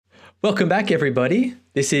Welcome back, everybody.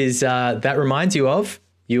 This is That Reminds You Of.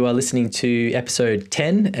 You are listening to episode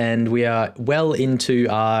 10, and we are well into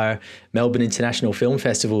our Melbourne International Film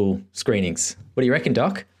Festival screenings. What do you reckon,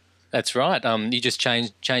 Doc? That's right. You just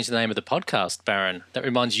changed the name of the podcast, Baron. That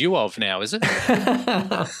reminds you of now, is it?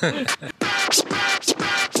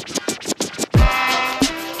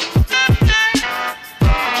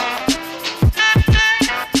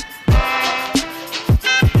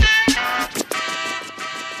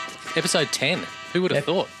 Episode 10. Who would have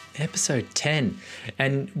thought? Episode 10.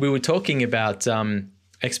 And we were talking about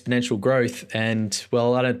exponential growth, and,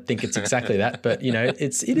 well, I don't think it's exactly that, but, you know,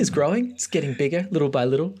 it is growing. It's getting bigger little by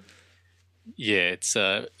little. Yeah, it's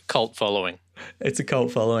a cult following. It's a cult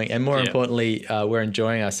following. And more importantly, we're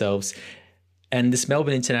enjoying ourselves. And this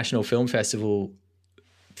Melbourne International Film Festival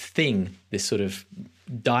thing, this sort of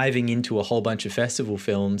diving into a whole bunch of festival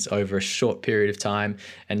films over a short period of time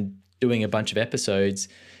and doing a bunch of episodes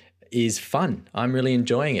is fun. I'm really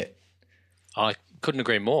enjoying it. I couldn't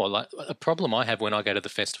agree more. Like, a problem I have when I go to the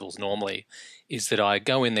festivals normally is that I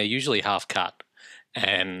go in there usually half cut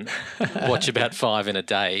and watch about 5 in a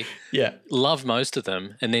day. Yeah. Love most of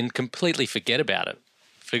them and then completely forget about it.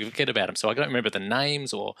 Forget about them. So I don't remember the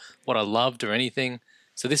names or what I loved or anything.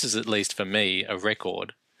 So this is, at least for me, a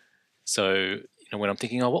record. So, you know, when I'm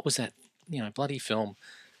thinking, oh, what was that, you know, bloody film,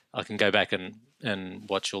 I can go back and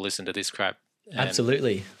watch or listen to this crap.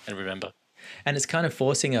 Absolutely. And remember. And it's kind of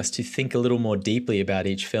forcing us to think a little more deeply about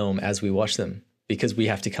each film as we watch them, because we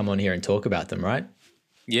have to come on here and talk about them, right?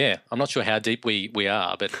 Yeah. I'm not sure how deep we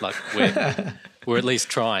are, but like we're at least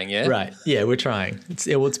trying, yeah? Right. Yeah, we're trying.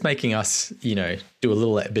 It's making us, you know, do a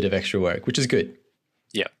little bit of extra work, which is good.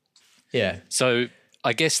 Yeah. Yeah. So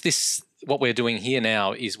I guess what we're doing here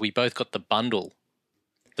now is we both got the bundle,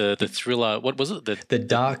 the thriller, what was it? The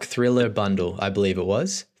dark thriller bundle, I believe it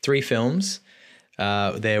was. 3 films.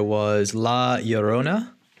 There was La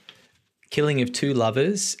Llorona, Killing of Two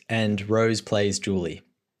Lovers, and Rose Plays Julie.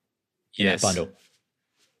 Yes. Bundle.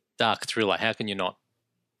 Dark thriller. How can you not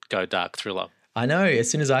go dark thriller? I know.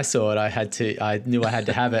 As soon as I saw it, I knew I had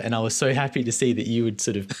to have it, and I was so happy to see that you had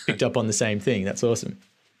sort of picked up on the same thing. That's awesome.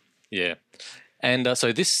 Yeah. And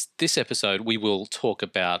so this episode, we will talk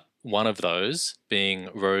about one of those, being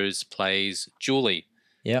Rose Plays Julie.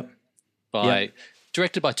 Yep.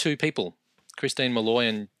 Directed by 2 people, Christine Malloy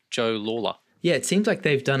and Joe Lawler. Yeah, it seems like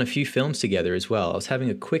they've done a few films together as well. I was having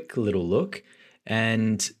a quick little look,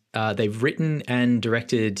 and they've written and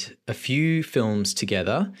directed a few films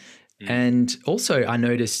together. And also I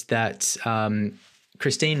noticed that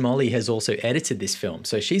Christine Molly has also edited this film.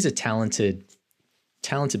 So she's a talented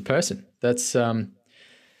person. That's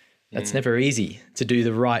never easy to do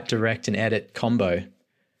the right direct and edit combo.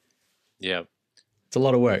 Yeah. It's a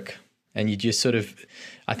lot of work. And you just sort of,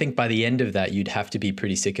 I think by the end of that, you'd have to be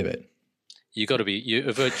pretty sick of it. You got to be.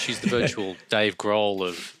 She's the virtual Dave Grohl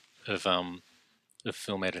of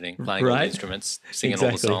film editing, playing all the instruments, singing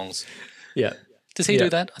all the songs. Yeah. Does he do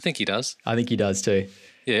that? I think he does. I think he does too.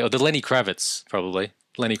 Yeah, or the Lenny Kravitz probably.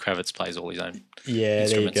 Lenny Kravitz plays all his own. Yeah,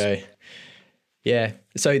 instruments. There you go. Yeah.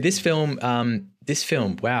 So this film,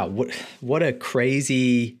 wow, what a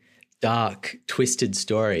crazy, dark, twisted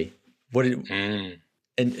story.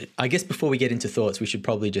 And I guess before we get into thoughts, we should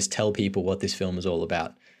probably just tell people what this film is all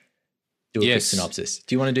about. Do a quick synopsis.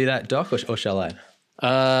 Do you want to do that, Doc, or shall I?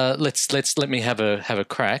 Let me have a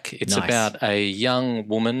crack. It's about a young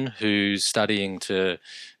woman who's studying to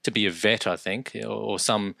be a vet, I think, or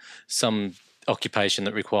some occupation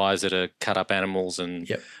that requires her to cut up animals and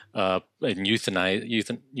euthanize,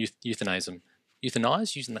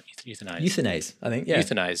 I think. Yeah.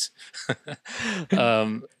 Euthanize.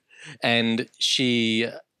 And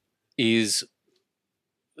she's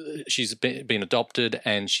been adopted,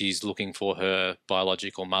 and she's looking for her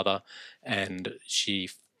biological mother, and she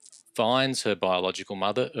finds her biological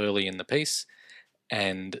mother early in the piece,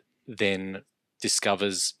 and then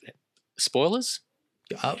discovers spoilers.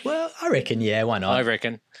 Well, I reckon, yeah, why not? I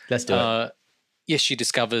reckon. Let's do it. Yes, she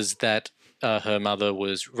discovers that her mother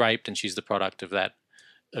was raped, and she's the product of that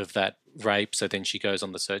rape. So then she goes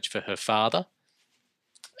on the search for her father,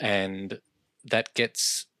 and that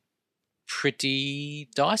gets pretty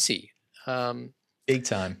dicey. Big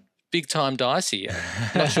time dicey.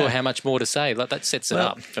 Not sure how much more to say. Like, that sets it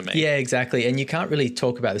up for me. Yeah, exactly. And you can't really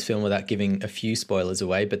talk about this film without giving a few spoilers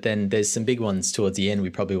away, but then there's some big ones towards the end we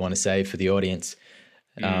probably want to save for the audience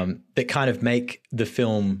that kind of make the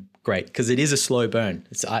film great, because it is a slow burn.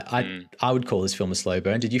 I would call this film a slow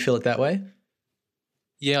burn. Did you feel it that way?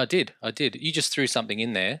 Yeah, I did. You just threw something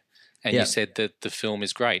in there and you said that the film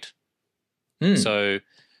is great. So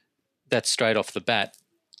that's straight off the bat.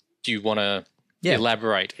 Do you want to Yeah.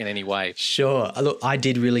 elaborate in any way. Sure. Look, I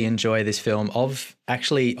did really enjoy this film. Of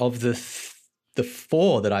the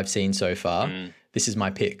four that I've seen so far, this is my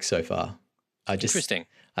pick so far. Interesting.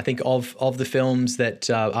 I think of the films that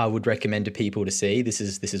I would recommend to people to see, this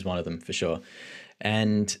is one of them for sure.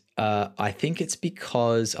 And I think it's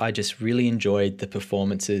because I just really enjoyed the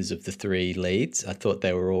performances of the three leads. I thought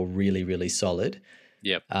they were all really, really solid.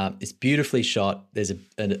 Yep. It's beautifully shot. There's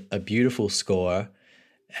a beautiful score,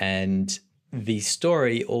 and the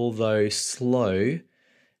story, although slow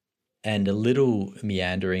and a little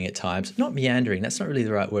meandering at times, not meandering, that's not really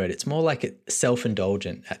the right word. It's more like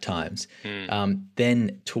self-indulgent at times.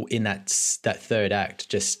 Then in that third act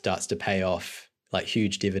just starts to pay off like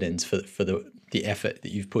huge dividends for the effort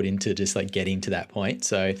that you've put into just like getting to that point.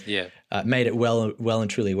 So made it well and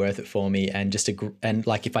truly worth it for me. And and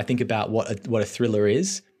like if I think about what a thriller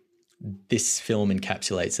is, this film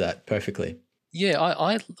encapsulates that perfectly. Yeah,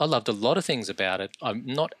 I loved a lot of things about it. I'm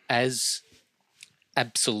not as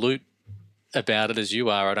absolute about it as you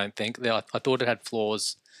are, I don't think. I thought it had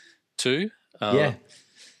flaws too. Yeah.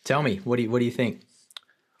 Tell me, what do you think?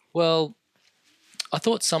 Well, I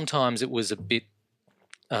thought sometimes it was a bit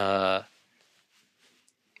on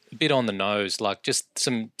the nose, like just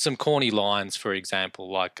some corny lines, for example,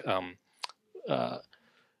 like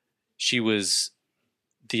she was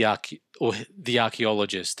the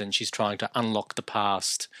archaeologist and she's trying to unlock the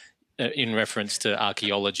past in reference to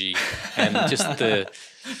archaeology, and just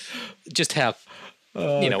how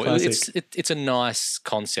it's a nice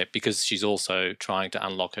concept because she's also trying to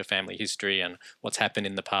unlock her family history and what's happened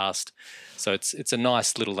in the past. So it's a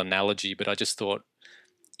nice little analogy, but I just thought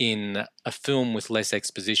in a film with less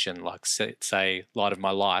exposition, like say Light of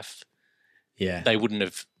My Life, they wouldn't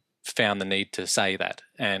have found the need to say that.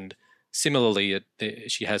 And similarly,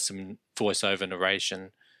 she has some voiceover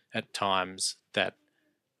narration at times that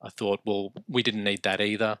I thought, well, we didn't need that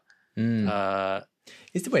either. Voiceover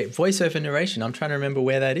narration? I'm trying to remember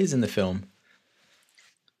where that is in the film.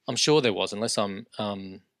 I'm sure there was, unless I'm.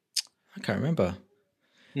 I can't remember.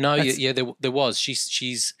 No, there was.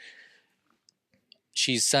 She's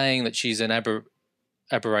saying that she's an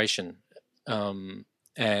aberration, and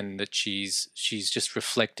that she's just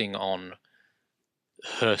reflecting on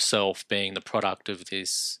herself being the product of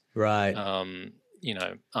this, right?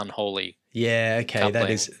 Unholy. Yeah. Okay.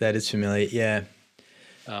 Coupling. That is familiar. Yeah.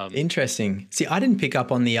 Interesting. See, I didn't pick up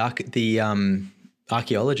on the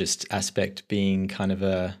archaeologist aspect being kind of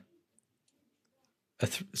a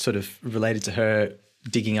sort of related to her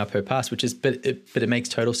digging up her past, but it makes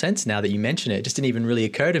total sense now that you mention it. It just didn't even really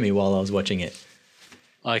occur to me while I was watching it.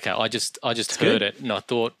 Okay, I just heard it and I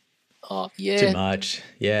thought, oh yeah, too much.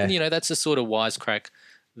 Yeah, and, that's the sort of wisecrack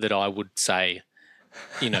that I would say,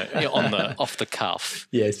 off the cuff.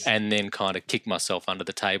 Yes, and then kind of kick myself under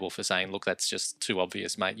the table for saying, look, that's just too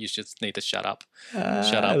obvious, mate. You just need to shut up.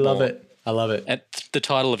 Shut up. I love it. And the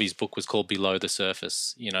title of his book was called Below the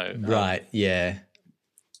Surface. Right. Yeah.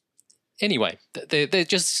 Anyway, they're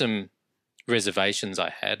just some reservations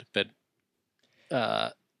I had, but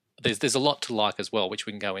there's a lot to like as well, which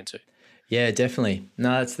we can go into. Yeah, definitely.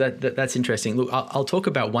 No, that's interesting. Look, I'll talk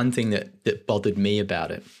about one thing that bothered me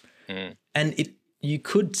about it, and you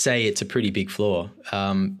could say it's a pretty big flaw.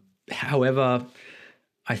 However,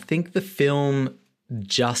 I think the film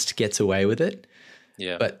just gets away with it.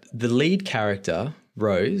 Yeah. But the lead character,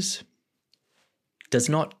 Rose, does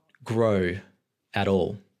not grow at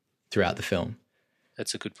all throughout the film.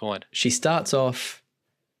 That's a good point. She starts off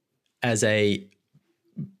as a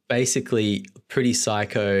basically pretty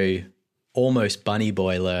psycho, almost Bunny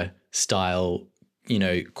Boiler style,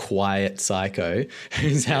 quiet psycho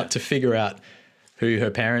who's out to figure out who her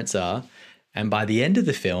parents are. And by the end of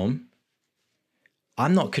the film,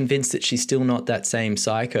 I'm not convinced that she's still not that same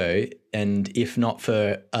psycho. And if not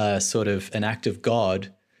for a sort of an act of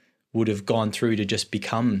God, would have gone through to just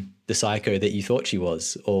become the psycho that you thought she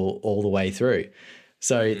was all the way through.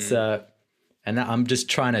 So it's, and I'm just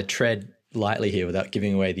trying to tread lightly here without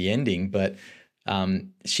giving away the ending, but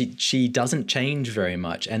she doesn't change very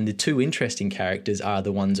much. And the two interesting characters are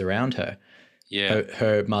the ones around her,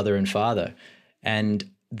 her mother and father. And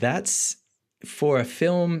that's for a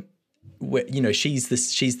film where, she's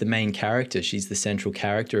the main character. She's the central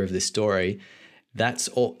character of this story. That's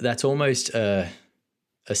almost a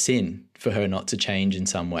sin for her not to change in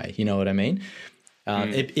some way. You know what I mean?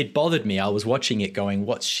 It bothered me. I was watching it going,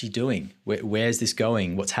 what's she doing? Where's this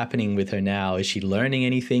going? What's happening with her now? Is she learning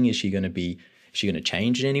anything? Is she going to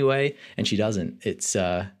change in any way? And she doesn't.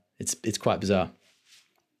 It's quite bizarre.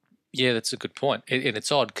 Yeah, that's a good point. And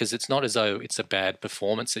it's odd because it's not as though it's a bad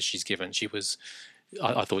performance that she's given.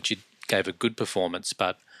 I thought she gave a good performance,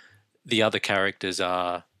 but the other characters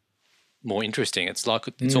are more interesting. It's like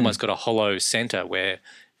it's almost got a hollow center where,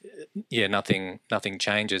 nothing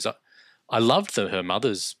changes. I loved her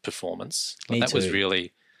mother's performance. Me that was too.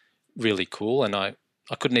 really, really cool, and I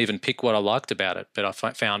couldn't even pick what I liked about it, but I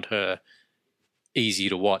found her easy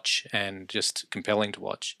to watch and just compelling to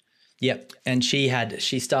watch. Yep. And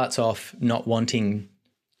she starts off not wanting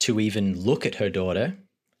to even look at her daughter.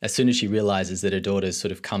 As soon as she realizes that her daughter's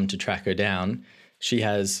sort of come to track her down, she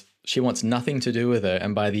wants nothing to do with her.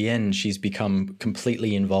 And by the end, she's become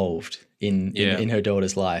completely involved in her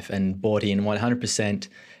daughter's life and bought in 100%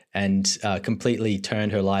 and completely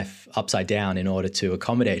turned her life upside down in order to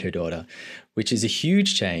accommodate her daughter, which is a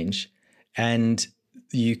huge change. And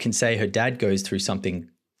you can say her dad goes through something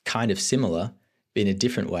kind of similar in a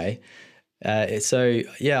different way. I just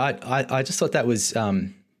thought that was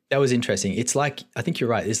interesting. It's like, I think you're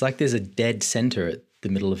right. It's like there's a dead center at the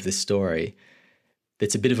middle of this story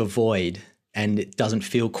that's a bit of a void and it doesn't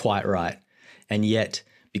feel quite right. And yet,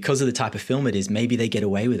 because of the type of film it is, maybe they get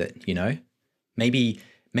away with it,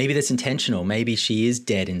 Maybe that's intentional. Maybe she is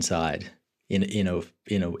dead inside in a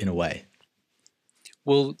way.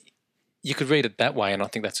 Well, you could read it that way, and I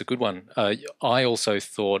think that's a good one. I also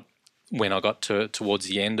thought when I got towards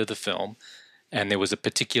the end of the film, and there was a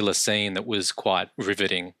particular scene that was quite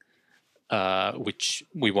riveting, which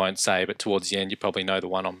we won't say, but towards the end, you probably know the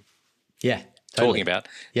one I'm talking about.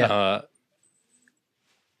 Yeah.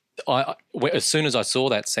 As soon as I saw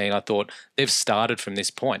that scene, I thought they've started from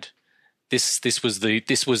this point. This was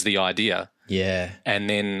the idea. Yeah. And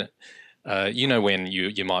then, when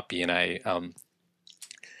you might be in a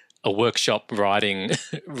workshop writing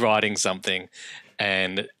something,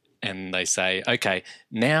 and they say, okay,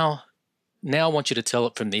 now I want you to tell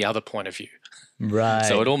it from the other point of view. Right.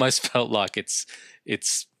 So it almost felt like it's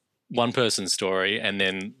one person's story, and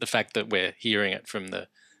then the fact that we're hearing it from the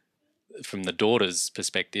daughter's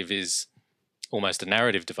perspective is almost a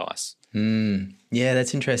narrative device. Yeah,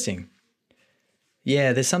 that's interesting.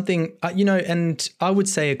 Yeah, there's something, and I would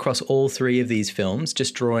say across all three of these films,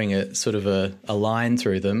 just drawing a sort of a line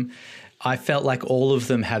through them, I felt like all of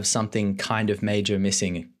them have something kind of major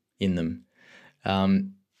missing in them.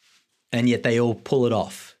 And yet they all pull it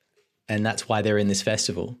off. And that's why they're in this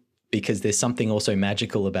festival, because there's something also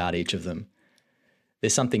magical about each of them.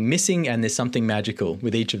 There's something missing and there's something magical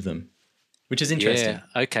with each of them, which is interesting.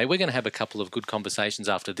 Yeah, okay. We're going to have a couple of good conversations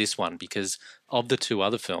after this one, because of the two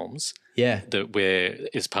other films that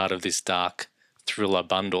is part of this dark thriller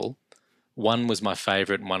bundle, one was my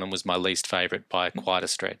favourite and one was my least favourite by quite a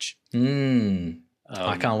stretch.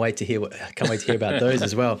 I can't wait to hear about those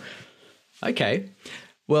as well. Okay.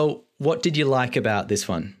 Well, what did you like about this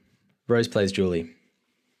one? Rose Plays Julie.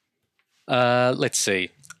 Let's see.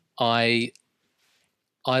 I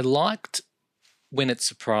liked when it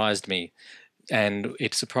surprised me, and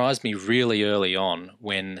it surprised me really early on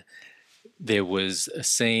when there was a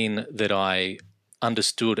scene that I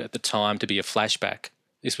understood at the time to be a flashback.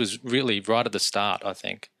 This was really right at the start, I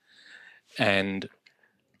think. And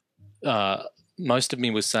most of me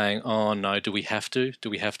was saying, oh, no, do we have to? Do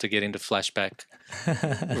we have to get into flashback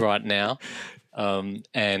right now? And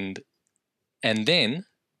then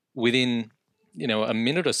within, a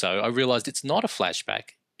minute or so, I realized it's not a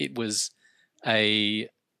flashback. It was her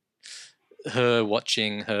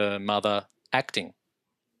watching her mother acting.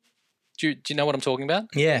 Do you know what I'm talking about?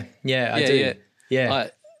 Yeah, I do. Yeah,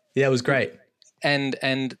 that was great. And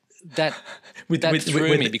that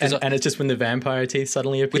threw me because and it's just when the vampire teeth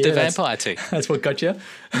suddenly appear. With the vampire teeth, that's what got you.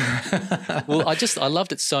 Well, I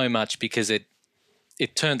loved it so much because it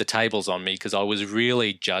turned the tables on me, because I was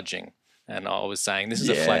really judging, and I was saying this is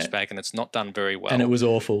a flashback and it's not done very well, and it was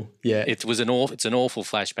awful. Yeah, it's an awful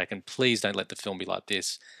flashback, and please don't let the film be like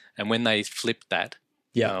this. And when they flipped that,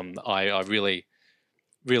 I really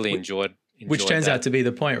enjoyed. Which turns that. out to be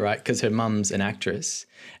the point, right? Because her mum's an actress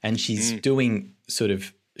and she's doing sort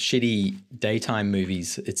of shitty daytime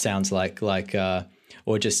movies, it sounds like or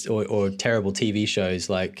terrible TV shows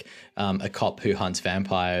like A Cop Who Hunts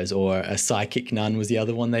Vampires, or A Psychic Nun was the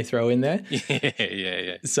other one they throw in there.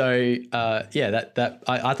 Yeah. So, I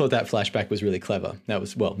thought that flashback was really clever. That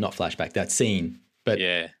was, well, not flashback, that scene. But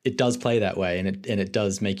it does play that way, and it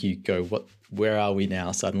does make you go, where are we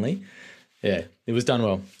now suddenly? Yeah, it was done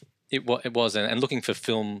well. It was, and looking for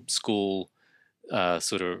film school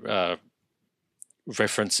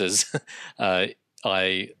references,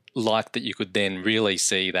 I liked that you could then really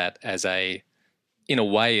see that as in a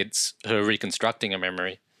way, it's her reconstructing a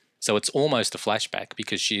memory. So it's almost a flashback,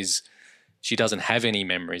 because she doesn't have any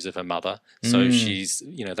memories of her mother. So she's,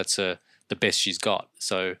 that's the best she's got.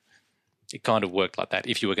 So it kind of worked like that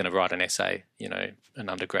if you were going to write an essay, an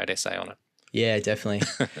undergrad essay on it. Yeah, definitely.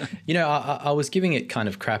 I was giving it kind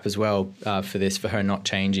of crap as well for her not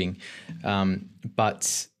changing.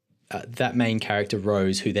 But that main character,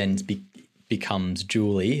 Rose, who then becomes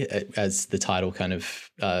Julie, as the title kind of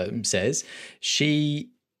says, she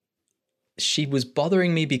was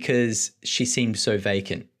bothering me because she seemed so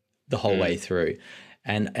vacant the whole way through.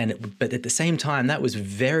 But at the same time, that was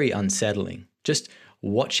very unsettling. Just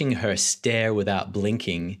watching her stare without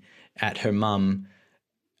blinking at her mum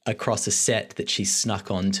across a set that she snuck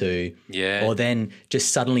onto, or then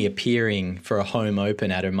just suddenly appearing for a home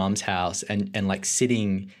open at her mum's house and like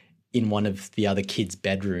sitting in one of the other kids'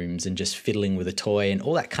 bedrooms and just fiddling with a toy and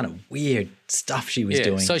all that kind of weird stuff she was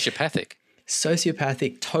doing.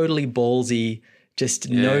 Sociopathic, totally ballsy, just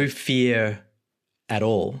no fear at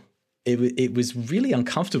all. It was really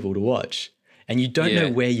uncomfortable to watch, and you don't know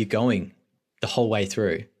where you're going the whole way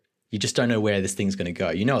through. You just don't know where this thing's going to go.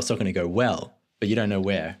 You know it's not going to go well, but you don't know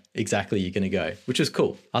where exactly you're going to go, which was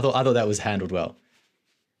cool. I thought that was handled well.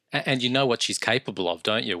 And you know what she's capable of,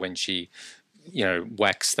 don't you, when she,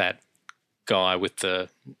 whacks that guy with the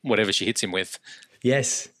whatever she hits him with.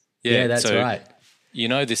 Yes. Yeah, that's right.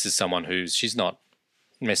 This is someone she's not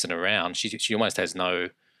messing around. She almost has no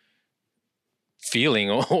feeling,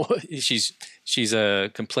 or she's a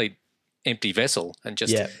complete empty vessel and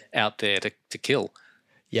just out there to kill.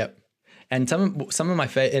 Yep. And some of my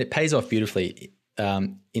favorite, it pays off beautifully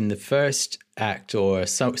in the first act, or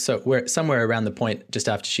somewhere around the point just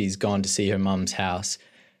after she's gone to see her mum's house.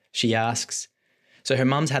 She asks, so her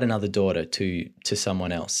mum's had another daughter to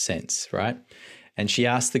someone else since, right? And she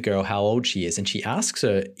asks the girl how old she is, and she asks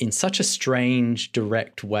her in such a strange,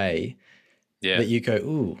 direct way that you go,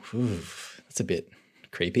 ooh, that's a bit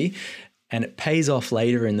creepy. And it pays off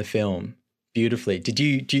later in the film beautifully. Do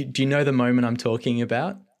you know the moment I'm talking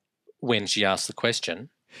about? When she asks the question?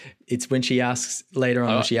 It's when she asks later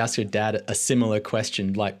on, when she asks her dad a similar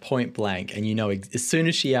question, like point blank, and as soon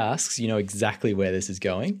as she asks, you know exactly where this is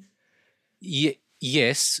going.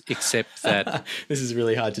 Yes, except that this is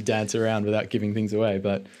really hard to dance around without giving things away,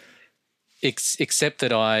 but except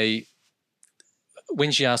that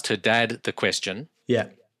when she asked her dad the question,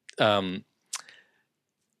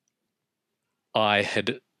 I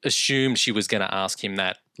had assumed she was going to ask him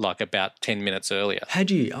that like about 10 minutes earlier. Had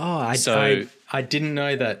you? Oh, I didn't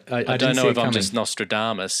know that. I don't know if I'm just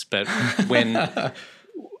Nostradamus, but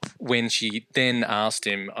when she then asked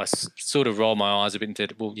him, I sort of rolled my eyes a bit and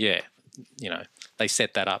said, well, yeah, they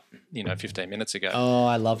set that up, 15 minutes ago. Oh,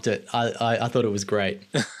 I loved it. I thought it was great.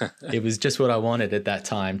 It was just what I wanted at that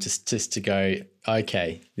time, just to go,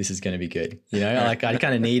 okay, this is going to be good. Like I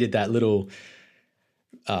kind of needed that little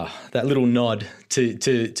nod to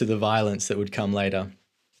the violence that would come later.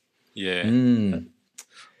 Yeah.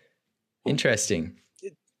 Interesting. Do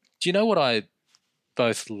you know what I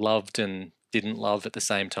both loved and didn't love at the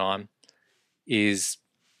same time is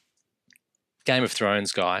Game of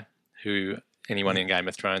Thrones guy, who anyone in Game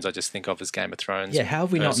of Thrones I just think of as Game of Thrones. Yeah, how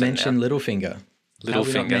have we not mentioned Littlefinger? How have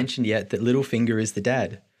we not mentioned yet that Littlefinger is the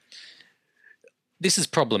dad? This is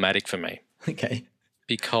problematic for me. Okay.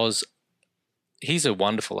 Because he's a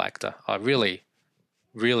wonderful actor. I really,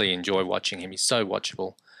 really enjoy watching him. He's so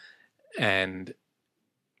watchable. And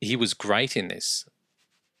he was great in this,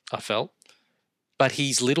 I felt. But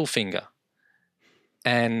he's Littlefinger.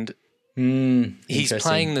 And he's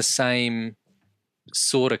playing the same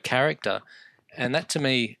sort of character. And that to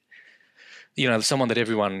me, someone that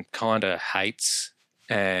everyone kind of hates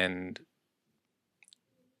and...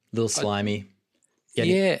 A little slimy.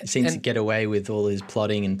 Yeah. Seems to get away with all his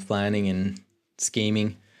plotting and planning and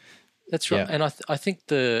scheming. That's right. Yeah. And I think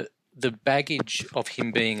the baggage of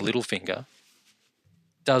him being Littlefinger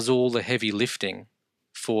does all the heavy lifting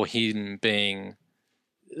for him being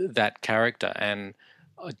that character. And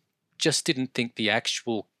I just didn't think the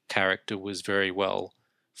actual character was very well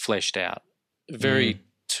fleshed out. Very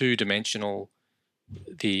two-dimensional.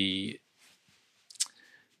 I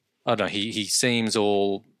don't know, he seems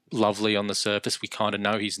all lovely on the surface. We kind of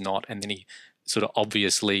know he's not. And then he sort of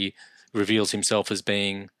obviously reveals himself as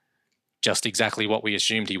being just exactly what we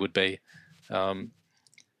assumed he would be. Sorry,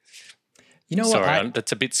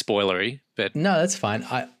 that's a bit spoilery, but no, that's fine.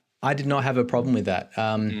 I did not have a problem with that.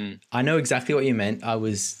 I know exactly what you meant.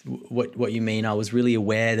 What you mean. I was really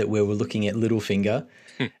aware that we were looking at Littlefinger,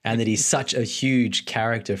 and that he's such a huge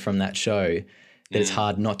character from that show that it's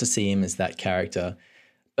hard not to see him as that character.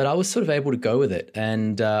 But I was sort of able to go with it,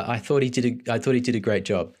 and I thought he did a great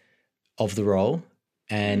job of the role.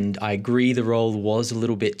 And I agree the role was a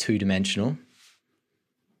little bit two-dimensional,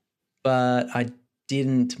 but I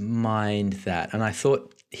didn't mind that. And I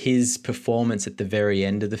thought his performance at the very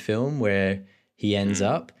end of the film where he ends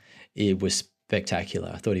up, it was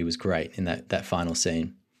spectacular. I thought he was great in that final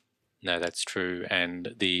scene. No, that's true.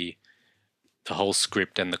 And the whole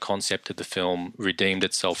script and the concept of the film redeemed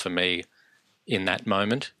itself for me in that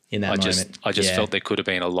moment. I just felt there could have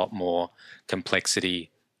been a lot more complexity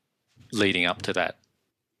leading up to that.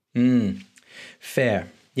 Fair.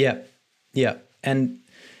 Yeah. Yeah. And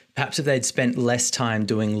perhaps if they'd spent less time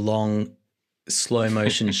doing long slow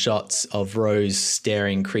motion shots of Rose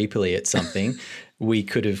staring creepily at something, we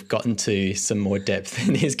could have gotten to some more depth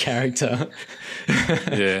in his character.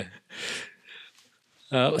 Yeah.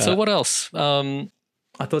 So what else?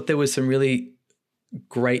 I thought there was some really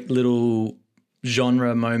great little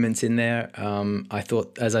genre moments in there. I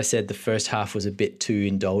thought, as I said, the first half was a bit too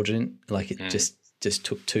indulgent. Like it just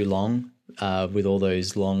took too long with all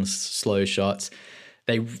those long, slow shots.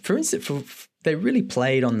 For instance, they really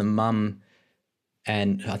played on the mum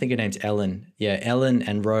and I think her name's Ellen. Yeah, Ellen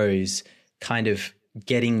and Rose kind of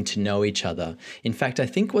getting to know each other. In fact, I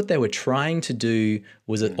think what they were trying to do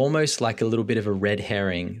was almost like a little bit of a red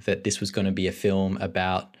herring that this was going to be a film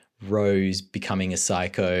about Rose becoming a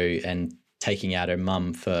psycho and taking out her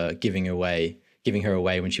mum for giving her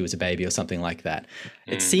away when she was a baby or something like that.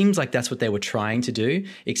 It seems like that's what they were trying to do,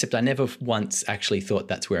 except I never once actually thought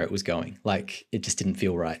that's where it was going. Like it just didn't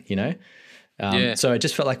feel right, you know? So it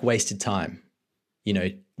just felt like wasted time, you know,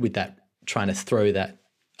 with that, trying to throw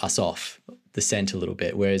us off the scent a little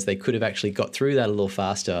bit, whereas they could have actually got through that a little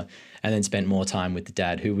faster and then spent more time with the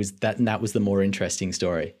dad, and that was the more interesting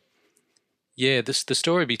story. Yeah, the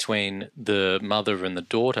story between the mother and the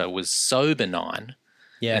daughter was so benign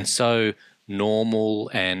and so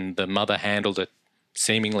normal, and the mother handled it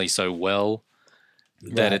seemingly so well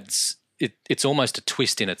that it's almost a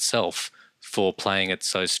twist in itself for playing it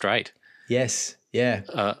so straight. Yes,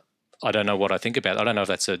 yeah. I don't know what I think about it. I don't know if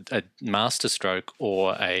that's a masterstroke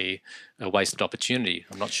or a wasted opportunity.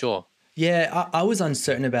 I'm not sure. Yeah, I was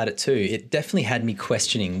uncertain about it too. It definitely had me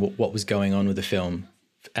questioning what was going on with the film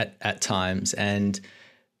at times, and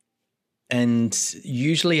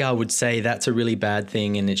usually I would say that's a really bad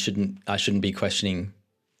thing, and I shouldn't be questioning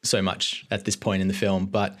so much at this point in the film.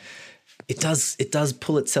 But it does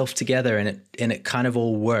pull itself together, and it kind of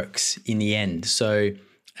all works in the end. So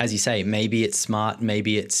as you say, maybe it's smart,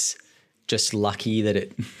 maybe it's just lucky that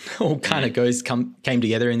it all kind of came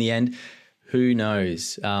together in the end. Who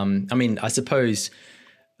knows? I mean, I suppose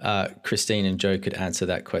Christine and Joe could answer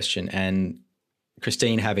that question, and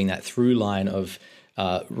Christine, having that through line of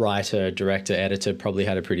writer, director, editor, probably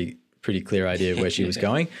had a pretty clear idea of where she was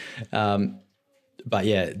going. But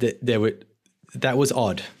yeah, that was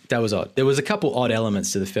odd. That was odd. There was a couple odd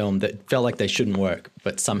elements to the film that felt like they shouldn't work,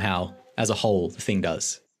 but somehow, as a whole, the thing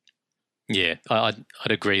does. Yeah, I'd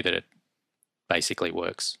agree that it basically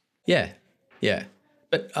works. Yeah, yeah.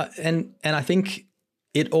 But and I think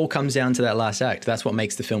it all comes down to that last act. That's what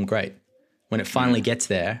makes the film great. When it finally gets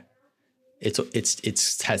there,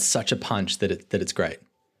 it's has such a punch that it's great.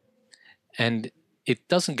 And it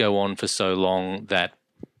doesn't go on for so long that,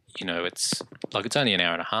 you know, it's only an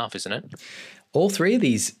hour and a half, isn't it? All three of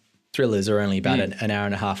these thrillers are only about an hour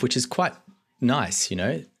and a half, which is quite nice, you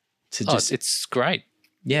know. It's great.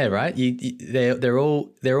 Yeah, right. They're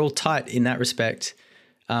all tight in that respect.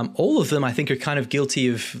 All of them, I think, are kind of guilty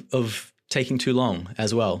of taking too long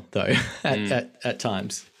as well, though. at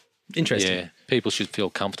times, interesting. Yeah, people should feel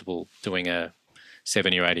comfortable doing a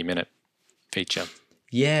 70 or 80 minute feature.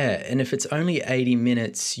 Yeah, and if it's only 80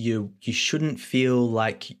 minutes, you shouldn't feel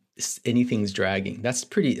like anything's dragging. That's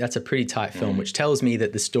a pretty tight film, which tells me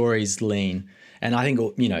that the story's lean. And I think,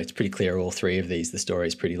 you know, it's pretty clear all three of these, the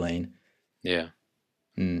story's pretty lean. Yeah.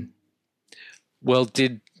 Well,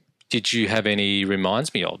 did you have any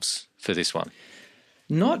reminds me ofs for this one?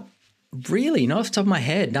 Not really, not off the top of my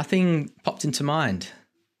head. Nothing popped into mind.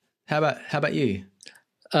 How about you?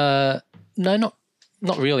 No,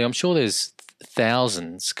 not really. I'm sure there's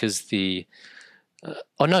thousands because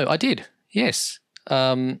oh no, I did. Yes.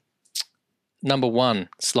 Number one,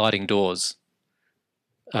 sliding doors.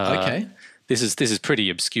 Okay. This is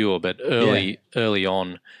pretty obscure, but early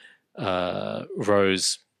on,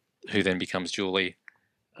 Rose, who then becomes Julie,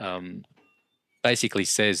 basically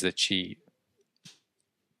says that she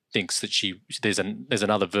thinks that there's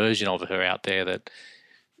another version of her out there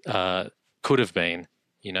that could have been,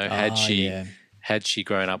 you know, had she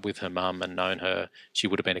grown up with her mum and known her, she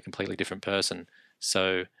would have been a completely different person.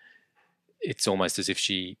 So it's almost as if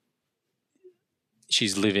she's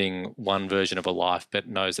living one version of a life, but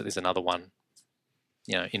knows that there's another one,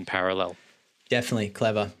 you know, in parallel. Definitely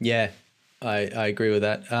clever. Yeah, I agree with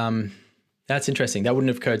that. That's interesting. That wouldn't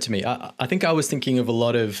have occurred to me. I think I was thinking of a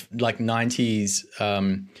lot of like 90s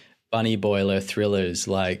bunny boiler thrillers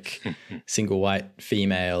like Single White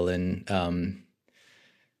Female and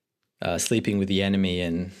Sleeping with the Enemy,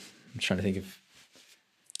 and I'm trying to think of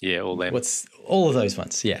all them. what's all of those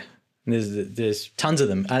ones. Yeah, and there's tons of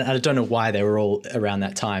them. I don't know why they were all around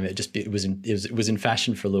that time. It was in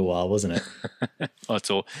fashion for a little while, wasn't it? Oh, it's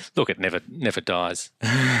all look. It never dies.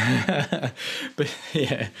 But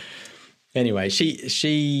yeah. Anyway,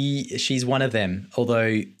 she's one of them.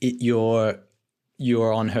 Although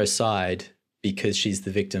you're on her side because she's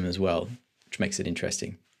the victim as well, which makes it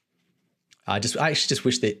interesting. I actually just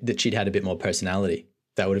wish that she'd had a bit more personality.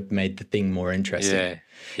 That would have made the thing more interesting.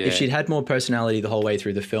 Yeah. If she'd had more personality the whole way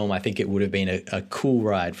through the film, I think it would have been a cool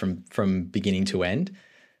ride from beginning to end.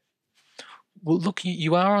 Well, look,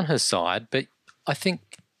 you are on her side, but I think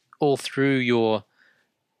all through you're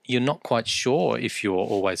not quite sure if you're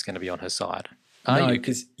always going to be on her side. No,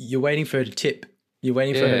 because you're waiting for her to tip. You're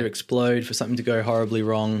waiting for her to explode, for something to go horribly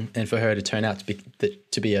wrong, and for her to turn out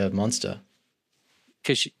to be a monster.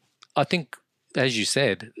 Because I think, as you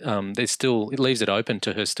said, it leaves it open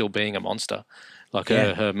to her still being a monster. Like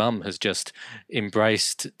her mum has just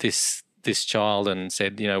embraced this child and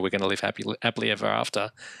said, we're going to live happily ever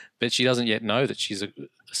after, but she doesn't yet know that she's a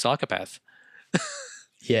psychopath.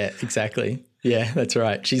 Yeah, exactly. Yeah, that's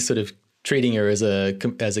right. She's sort of treating her as a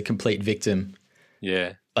complete victim.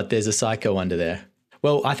 Yeah. But there's a psycho under there.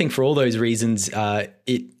 Well, I think for all those reasons,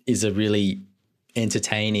 it is a really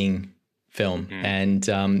entertaining film. And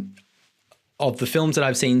of the films that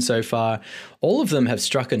I've seen so far, all of them have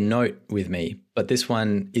struck a note with me. But this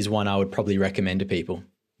one is one I would probably recommend to people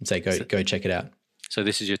and say, go check it out. So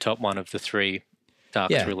this is your top one of the three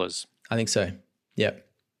dark thrillers? I think so. Yeah.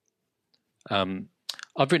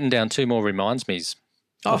 I've written down two more reminds me's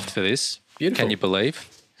for this. Beautiful. Can you believe?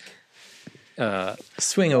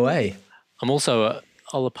 Swing away. I'm also,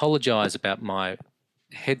 I'll apologise about my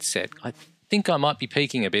headset. I think I might be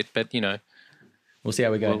peaking a bit, but we'll see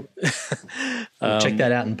how we go. We'll check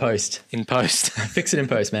that out in post. Fix it in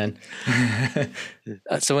post, man.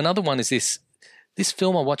 So another one is this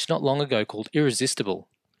film I watched not long ago called Irresistible.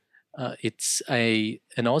 It's an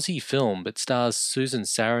Aussie film, but stars Susan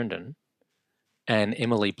Sarandon and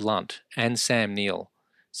Emily Blunt and Sam Neill.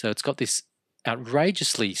 So it's got this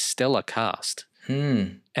outrageously stellar cast.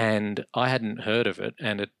 And I hadn't heard of it,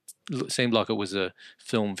 and it seemed like it was a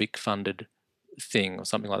Film Vic funded thing or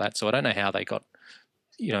something like that. So I don't know how they got,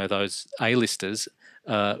 those A-listers,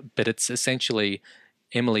 but it's essentially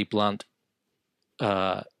Emily Blunt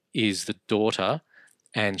is the daughter,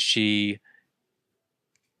 and she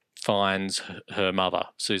finds her mother,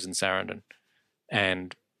 Susan Sarandon,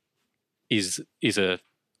 and is a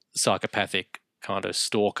psychopathic kind of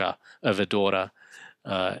stalker of a daughter,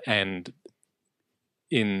 and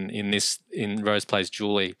in Rose Plays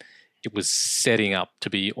Julie, it was setting up to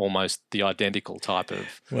be almost the identical type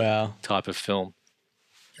of film.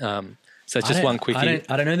 So it's just one quickie.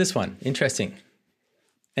 I don't know this one. Interesting.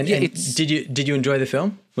 And did you enjoy the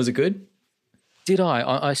film? Was it good? Did I?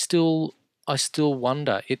 I still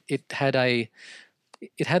wonder. It had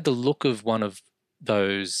the look of one of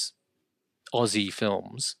those Aussie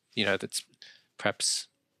films, that's perhaps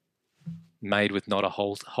made with not a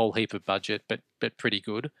whole heap of budget, but pretty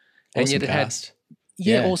good. Awesome, and yet it cast.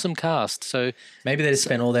 Had awesome cast. So maybe they just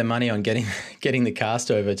spent all their money on getting the cast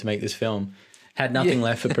over to make this film. Had nothing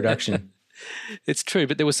left for production. It's true,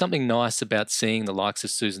 but there was something nice about seeing the likes of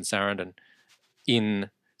Susan Sarandon in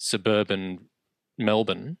suburban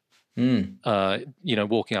Melbourne,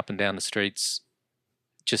 walking up and down the streets,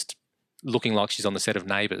 just looking like she's on the set of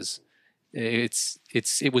Neighbours.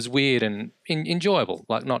 It was weird and enjoyable.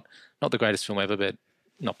 Like not the greatest film ever, but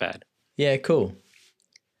not bad. Yeah, cool.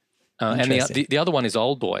 And the other one is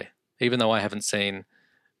Old Boy, even though I haven't seen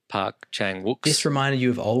Park Chan-wook's. This reminded you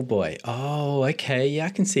of Old Boy. Oh, okay. Yeah, I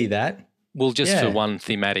can see that. Well, just for one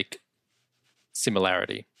thematic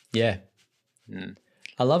similarity. Yeah.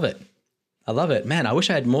 I love it. Man, I wish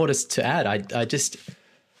I had more to add. I just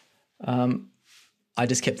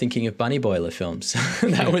kept thinking of bunny boiler films.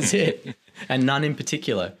 That was it. And none in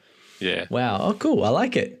particular. Yeah. Wow. Oh, cool. I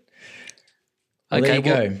like it. Well, there you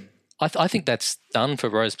go. I think that's done for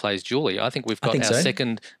Rose Plays Julie. I think we've got our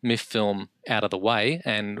second MIF film out of the way,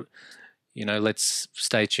 and let's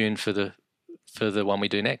stay tuned for the one we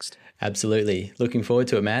do next. Absolutely. Looking forward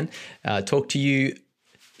to it, man. Talk to you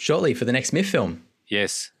shortly for the next MIF film.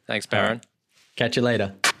 Yes. Thanks, Baron. Catch you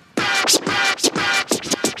later.